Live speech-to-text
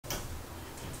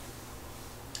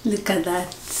Look at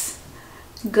that.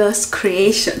 God's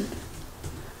creation.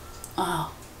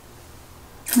 Wow.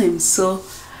 I'm so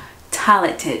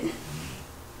talented.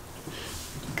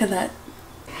 Look at that.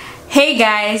 Hey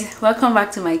guys, welcome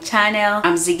back to my channel.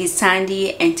 I'm Ziggy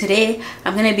Sandy, and today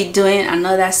I'm gonna be doing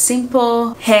another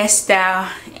simple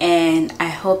hairstyle, and I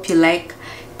hope you like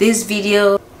this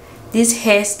video. This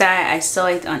hairstyle, I saw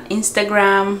it on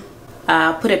Instagram.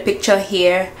 Put a picture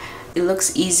here. It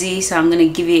looks easy, so I'm gonna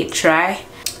give it a try.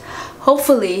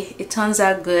 Hopefully it turns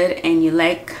out good and you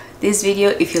like this video.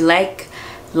 If you like,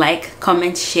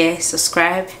 comment, share,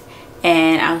 subscribe,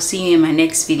 and I'll see you in my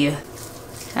next video.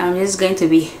 I'm just going to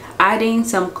be adding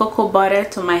some cocoa butter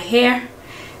to my hair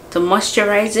to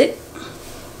moisturize it,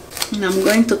 and I'm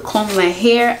going to comb my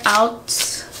hair out.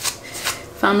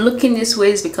 If I'm looking this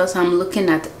way, it's because I'm looking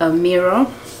at a mirror.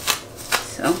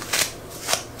 So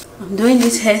I'm doing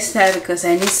this hairstyle because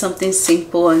I need something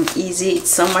simple and easy.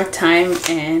 It's summertime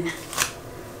and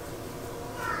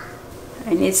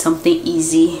I need something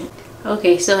easy.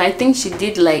 Okay, so I think she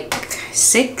did like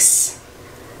 6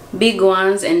 big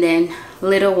ones and then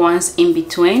little ones in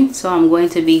between, so I'm going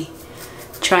to be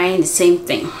trying the same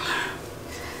thing.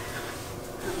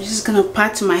 I'm just gonna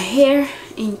part my hair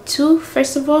in 2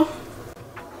 first of all.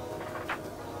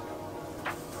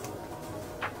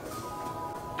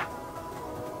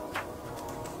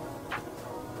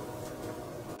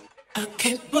 I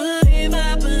can't believe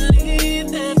I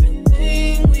believed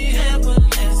everything we had was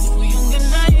less. Young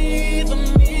and naive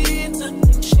of me to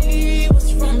think she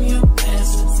was from your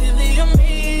past. Silly of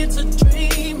me to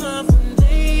dream of one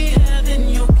day having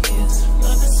your kiss.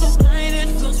 Love is so blind, it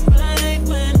feels right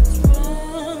when it's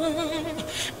wrong.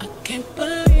 I can't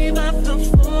believe I fell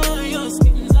for your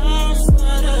schemes. I'm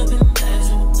smarter than that.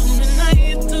 I'm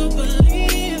naive to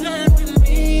believe that with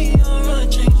me you're a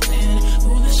changed man.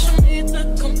 Foolish of me to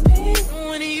compete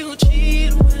when you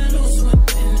cheat, we'll lose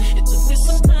women. It took me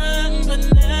some time, but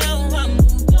now I'm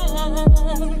moved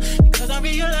on, because I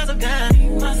realize I've got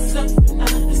myself and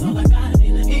that's all I got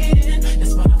in the end.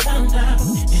 That's what I found out,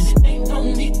 and it ain't no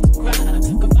need to cry. I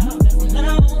took a vow that from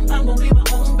now on I'm gonna be my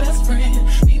own best friend.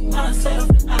 Be myself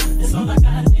and that's all I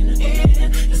got in the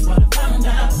end. That's what I found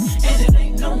out, and it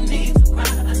ain't no need to cry.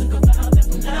 I took a vow that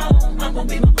from now on I'm gonna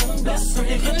be my own best friend.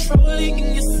 Controlling,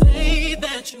 and you say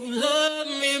that you love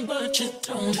me, but you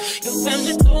don't. Your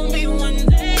family told me one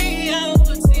day I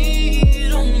would see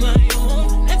it on my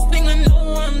own. Next thing I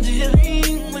know, I'm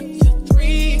dealing with your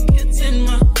 3 kids in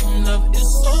my home. Love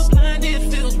is so blind, it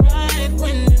feels right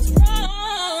when it's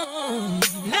wrong.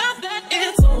 Now that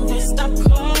it's over, stop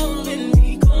calling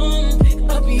me, come pick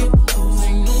up your clothes.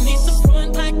 Ain't no need to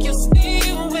front like you're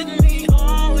still with me.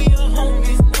 All your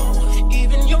homies know,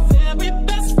 even your very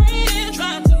best friend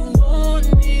tried to warn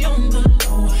me on the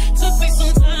low. Took me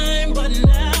some time, but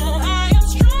now I am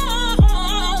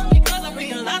strong, because I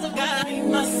realize I've got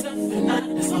myself and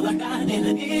that's all I got in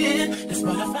the end. That's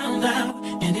what I found out,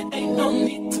 and it ain't no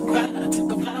need to cry. I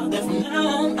took a vow that from now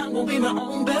on I'm gonna be my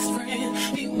own best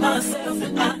friend. Be myself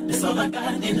and that's all I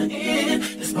got in the end.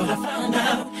 That's what I found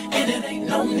out, and it ain't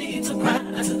no need to cry.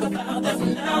 I took a vow that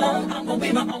from now on I'm gonna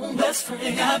be my own best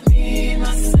friend. Got me,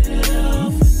 myself,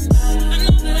 and I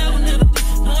know that I will never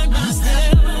disappoint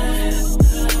myself.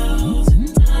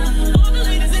 All the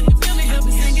ladies, if you feel me, help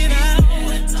me sing it out.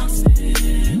 I'm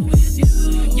sitting with you.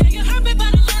 Yeah, you hurt me, but I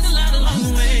learned a lot along the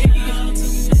way.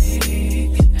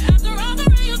 After all the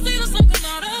rain, you see the sun come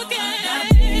out again.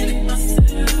 Hey,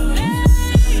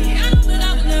 I know that I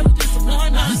will never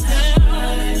disappoint myself.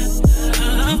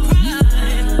 I'm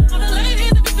crying. All the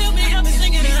ladies, if you feel me, help me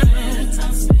sing it out.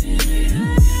 I'm sitting.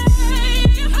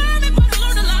 You hurt me, but I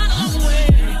learned a lot.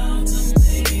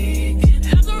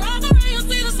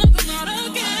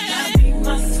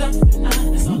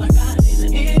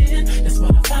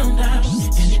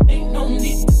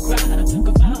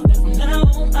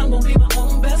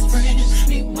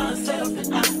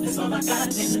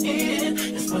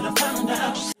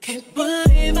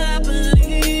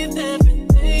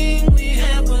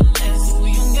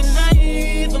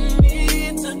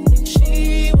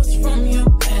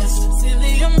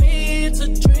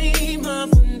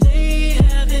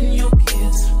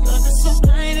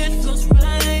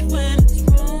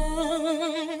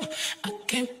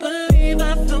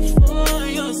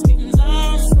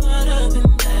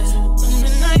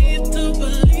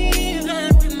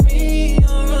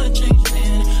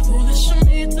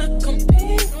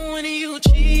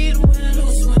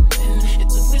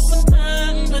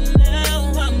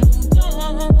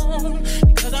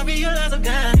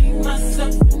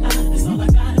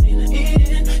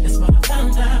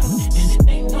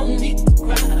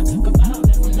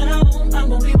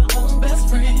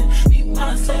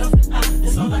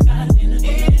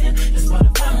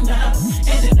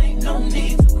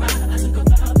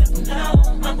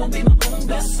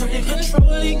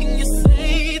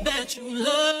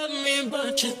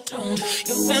 don't.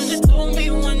 Your family told me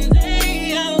one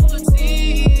day I would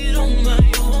see it on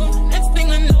my own. Next thing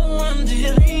I know, I'm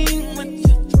dealing with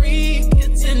your 3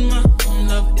 kids in my own.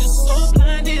 Love is so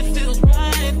blind, it feels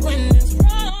right when it's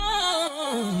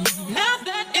wrong. Now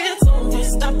that it's over,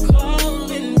 stop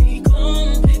calling me,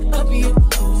 come pick up your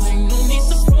clothes. Ain't no need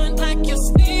to front like you're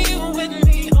still with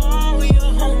me. All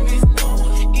your homies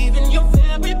know, even your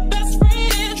very best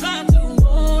friend tried to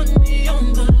warn me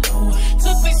on the low.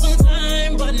 Took me some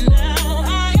time, but now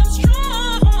I am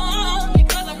strong,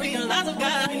 because I realize I've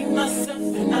got myself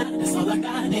and that's all I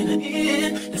got in the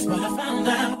end. That's what I found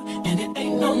out, and it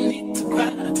ain't no need to cry.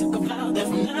 I took a vow that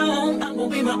from now on I'm gonna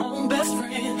be my own best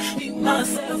friend. Be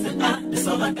myself and that's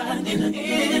all I got in the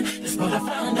end. That's what I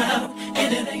found out,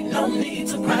 and it ain't no need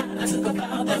to cry. I took a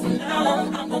vow that from now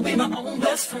on I'm gonna be my own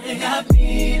best friend. Got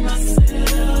me, myself,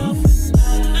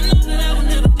 and I know that I will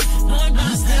never disappoint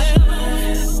myself.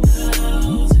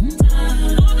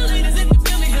 All the ladies, if you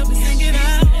feel me, help me sing it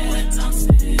out. I'm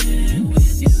sitting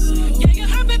with you. Yeah, you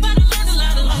hurt me, but I learned a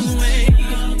lot along the way.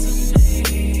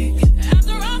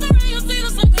 After all the rain, you'll see the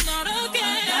sun come out again.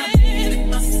 Hey,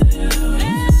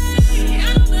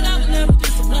 I know that I will never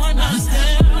disappoint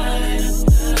myself.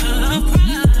 I'm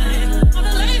crying. All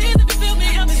the ladies, if you feel me,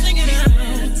 help me sing it out.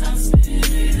 I'm sitting.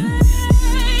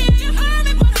 Hey, you hurt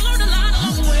me, but I learned a lot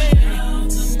along the way.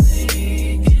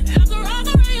 After all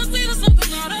the rain, you'll see the sun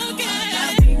come out again.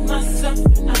 I be myself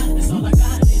and that's all I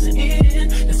got in the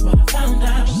end. That's what I found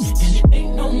out, and it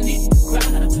ain't no need to cry.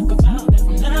 I took a vow that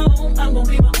from now on I'm gonna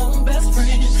be my own best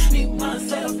friend. Be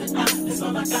myself and that's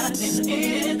all I got in the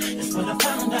end. That's what I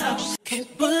found out.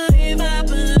 Can't believe I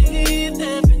believed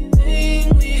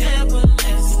everything we had was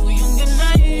less. So young and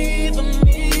naive of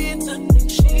me to think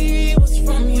she was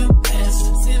from your past.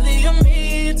 Silly of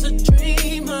me to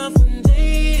dream of one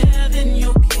day having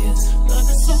your kids. Love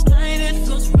is so blind, it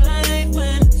feels right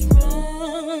when it's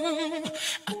wrong.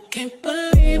 I can't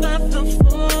believe I fell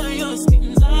for your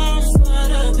schemes. I'm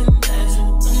smarter than that.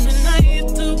 I'm naive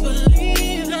to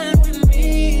believe that with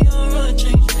me you're a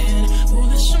changed man.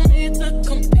 Foolish of me to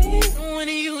compete when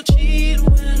you cheat,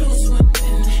 when lose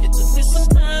women. It took me some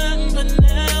time, but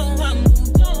now I'm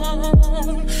moved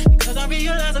on, because I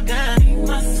realize I've got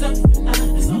myself and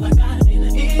that's all I got in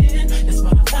the end. That's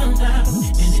what I found out,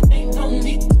 and it ain't no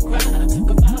need to cry. I took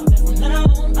a vow that from now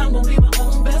on I'm gonna be my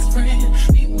own best friend.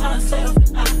 Be myself and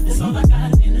that's all I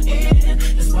got in the end.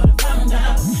 That's what I found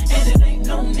out, and it ain't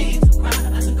no need to cry.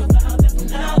 I took a vow that from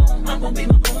now on I'm gonna be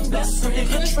my own best friend.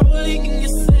 Controlling, you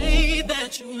say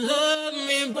that you love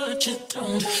me, but you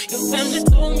don't. Your family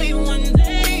told me one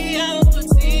day I would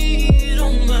see it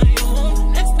on my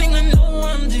own. Next thing I know,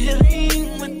 I'm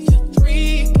dealing with your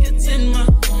 3 kids in my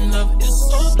own. Love is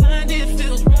so blind, it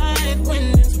feels right when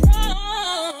it's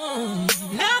wrong.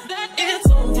 Now that it's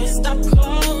over, stop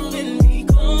calling me,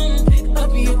 come pick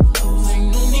up your clothes.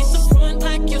 Ain't no need to front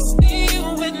like you're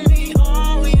still with me.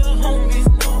 All your homies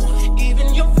know,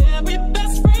 even your very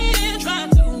best friend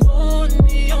tried to warn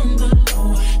me on the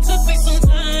low. Took me some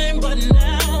time, but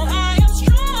now I am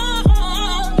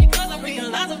strong, because I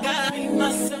realize I've got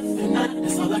myself and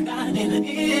that's all I got in the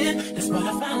end. That's what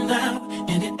I found out,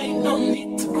 and it ain't no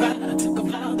need to cry. I took a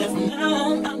vow that from now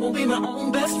on I'm gonna be my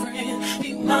own best friend.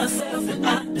 Be myself and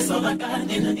that's all I got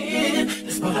in the end.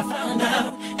 That's what I found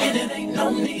out, and it ain't no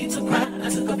need to cry. I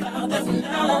took a vow that from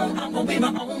now on I'm gonna be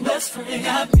my own best friend.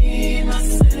 Got me,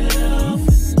 myself,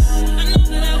 I know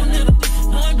that I will never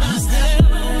disappoint myself.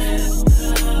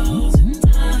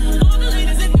 All the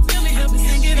ladies, if you feel me, help me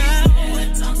sing it out.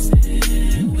 I'm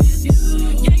sitting with you.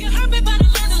 Yeah, you hurt me, but I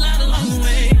learned a lot along the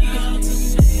way.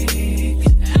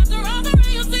 After all the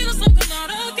rain, you'll see the sun come out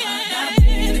again.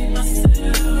 Hey,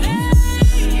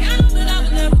 I know that I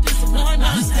will never disappoint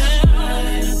myself.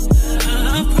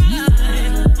 I'm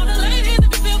crying. All the ladies, if you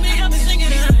feel me, help me sing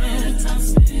it out. I'm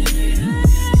sitting.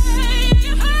 Hey,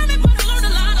 you hurt me, but I learned a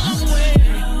lot along the way.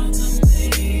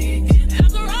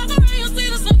 After all the rain, you'll see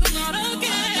the sun come out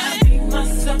again. I be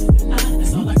myself and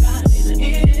that's all I got in the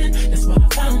end. That's what I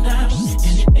found out,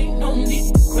 and it ain't no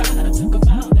need to cry. I took a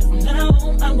vow that from now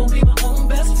on I'm gonna be my own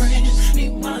best friend. Be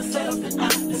myself and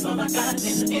that's all I got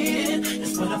in the end.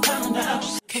 That's what I found out.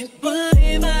 Can't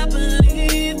believe I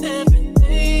believed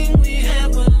everything we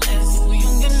had was less. So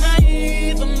young and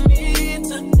naive of me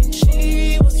to think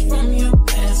she was from your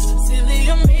past. Silly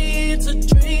of me to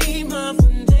dream of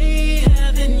one day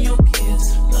having your kids.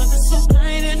 Love is so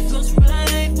blind, it feels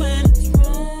right when it's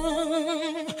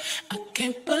wrong. I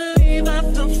can't believe I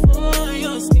fell for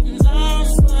your schemes. I'm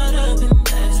smarter than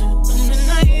that. I'm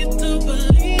naive to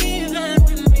believe that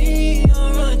with me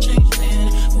you're a changed man.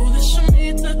 Foolish of me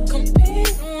to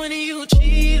compete when you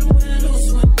cheat, when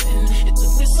lose women. It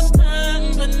took me some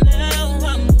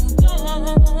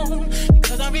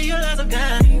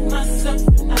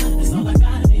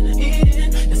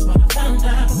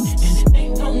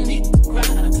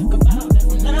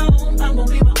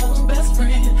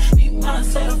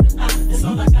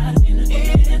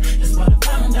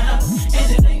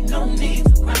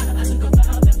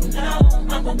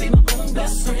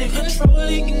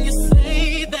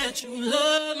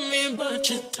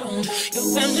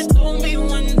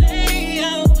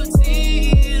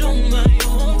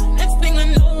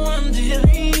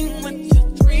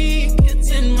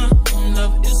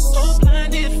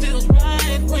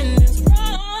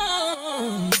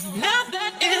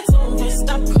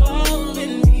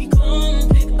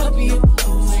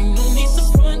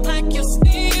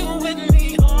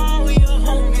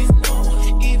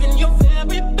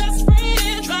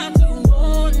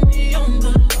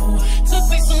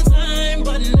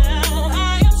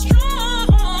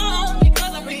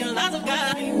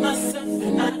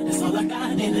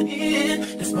got in the end.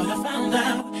 That's what I found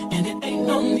out, and it ain't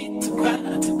no need to cry.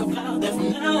 I took a vow that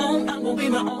from now on I'm gonna be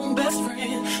my own best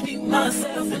friend. Be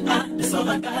myself and I, that's all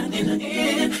I got in the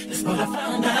end. That's what I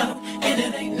found out, and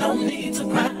it ain't no need to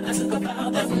cry. I took a vow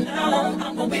that from now on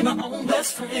I'm gonna be my own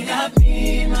best friend. Got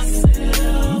me, myself,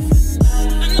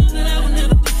 and I know that I will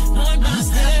never disappoint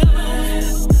myself.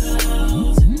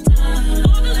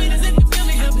 All the ladies, if you feel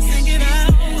me, help me sing it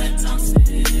out. I'm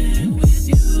sitting with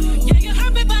you. Yeah, you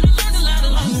hurt me, but I learned a lot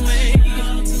along the way.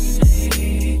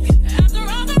 After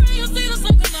all the rain, you'll see the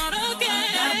sun come out again.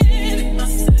 Hey,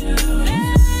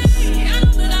 I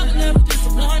know that I will never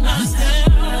disappoint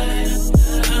myself.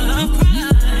 I'm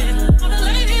crying. All the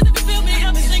ladies, if you feel me,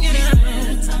 help me sing it out.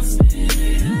 I'm sitting.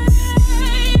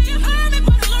 You hurt me,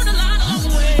 but I learned a lot along the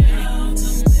way.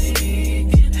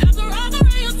 After all the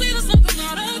rain, you'll see the sun come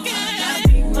out again. I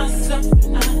beat myself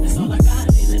and I, that's all I got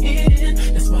in the end.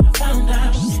 That's what I found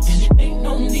out, and it ain't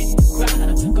no need to cry.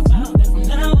 I took a vow that from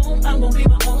now on I'm gonna be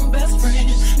my own best friend.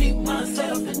 Be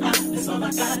myself and I, that's all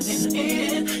I got in the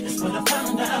end. That's what I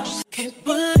found out. Can't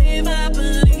believe I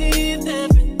believed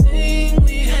everything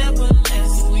we had was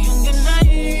less. So young and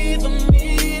naive of me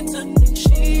to think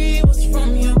she was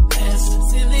from your past.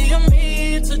 Silly of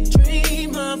me to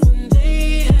dream of one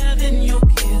day having your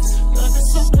kids. Love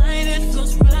is so blind, it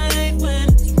feels right when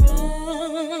it's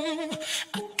wrong.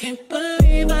 I can't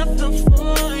believe I fell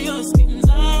for your schemes.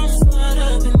 I'm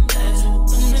smarter than that.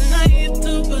 I'm naive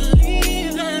to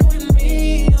believe that with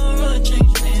me you're a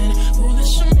changed man.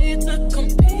 Foolish of me to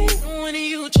compete when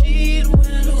you cheat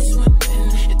with who's swimming.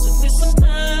 It took me some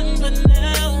time, but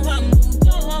now I'm moved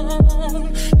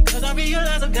on. Because I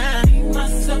realize I've got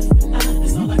myself and I,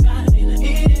 that's all I got in the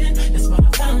end. That's what I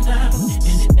found out,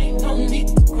 and it ain't no need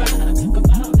to cry. I took a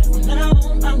vow that from now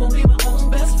on I'm gonna be my own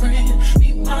best friend.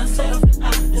 Be myself and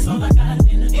I, that's all I got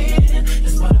in the end.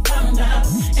 That's what I found out,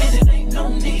 and it ain't no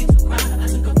need to cry. I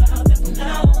took a vow that from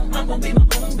now on I'm gonna be my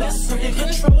own best friend.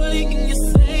 Controlling, and you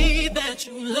say that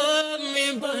you love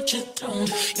me, but you don't.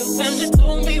 Your family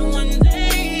told me one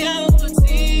day I would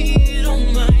see it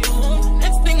on my own.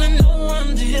 Next thing I know,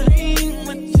 I'm dealing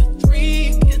with your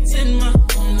 3 kids in my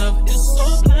home. Love is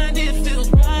so blind, it feels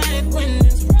right when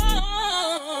it's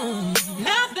wrong.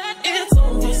 Now that it's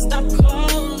over, stop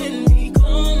calling me,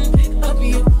 come pick up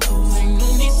your clothes. Ain't no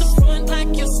need to front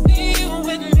like you're still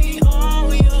with me.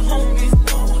 All your homies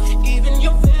know, even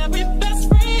your very best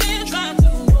friend tried to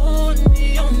warn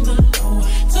me on the low.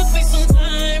 Took me some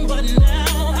time, but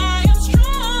now I am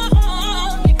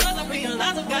strong. Because I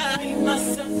realize I've got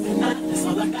myself and I, that's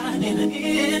all I got in the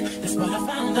end. That's what I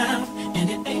found out, and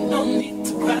it ain't no need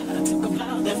to cry. I took a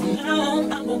vow that from now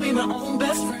on I'm gonna be my own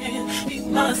best friend. Be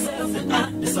myself and I,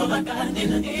 that's all I got in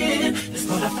the end. That's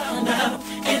what I found out,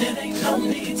 and it ain't no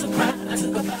need to cry. I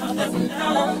took a vow that from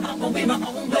now on I'm gonna be my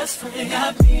own best friend.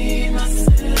 Got me,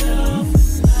 myself,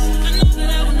 I know that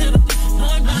I will never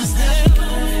disappoint myself.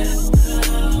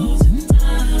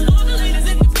 All the ladies,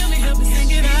 if you feel me, help me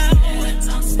sing it out.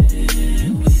 I'm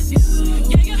sitting with you.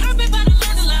 Yeah, you hurt me, but I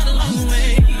learned a lot along the way.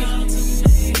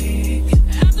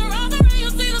 After all the rain,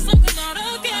 you'll see the sun come out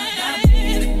again.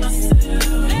 Hey,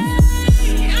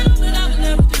 I know that I will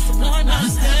never disappoint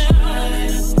myself.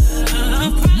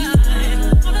 I'm crying.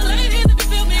 All the ladies, if you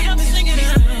feel me, help me sing it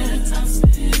out. I'm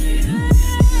sitting.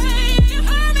 You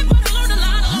hurt me, but I learned a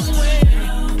lot along the way.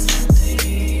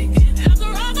 After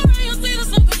all the rain, you'll see the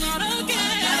sun come out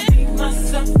again. I beat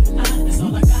myself and I, that's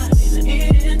all I got in the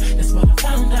end. That's what I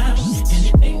found out, and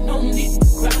it ain't no need to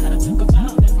cry. I took a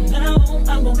vow that from now on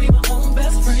I'm gonna be my own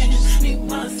best friend. Be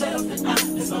myself and I,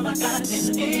 that's all I got in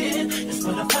the end. That's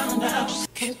what I found out.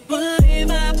 Can't believe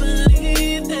I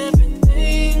believed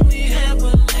everything we had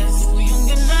was less. So young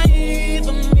and naive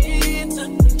of me to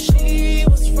think she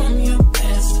was from your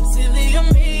past. Silly of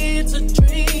me to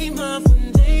dream of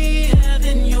one day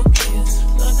having your kids.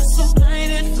 Love is so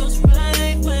blind, it feels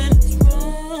right when it's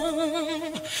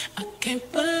wrong. I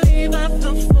can't believe I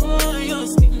fell for your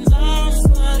schemes. I'm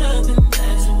smarter than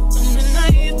that. I'm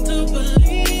naive to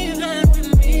believe that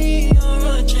with me you're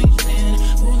a changed man.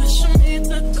 Foolish of me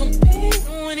to compete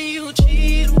when you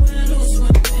cheat with who's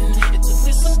swimming. It took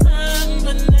me some time,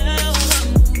 but now I'm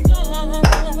moved on.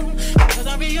 Because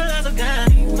I realize I've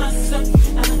got myself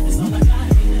and I, that's all I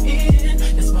got in the end.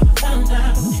 That's what I found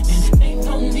out, and it ain't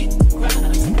no need to cry.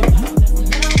 I took a vow that from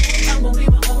now on I'm gonna be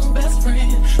my own best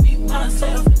friend. Be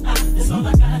myself and I, that's all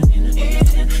I got in the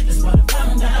end. That's what I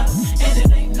found out, and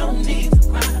it ain't no need to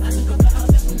cry. I took a vow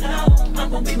that from now on I'm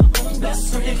gonna be my own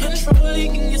best friend.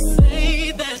 Controlling, and you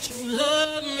say that you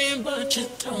love me, but you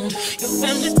don't. Your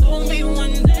family told me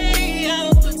one day I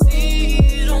would see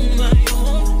it on my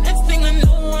own. Next thing I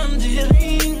know, I'm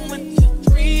dealing with your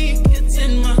 3 kids in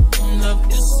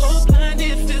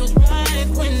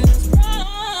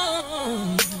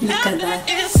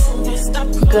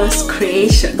God's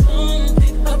creation. Oh,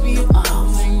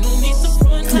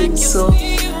 I'm so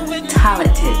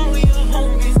talented.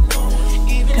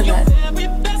 Look at that.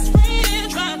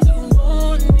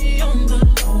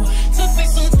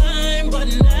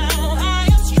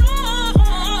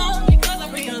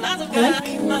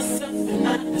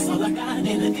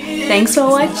 Thanks for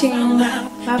watching.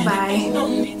 Bye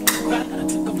bye.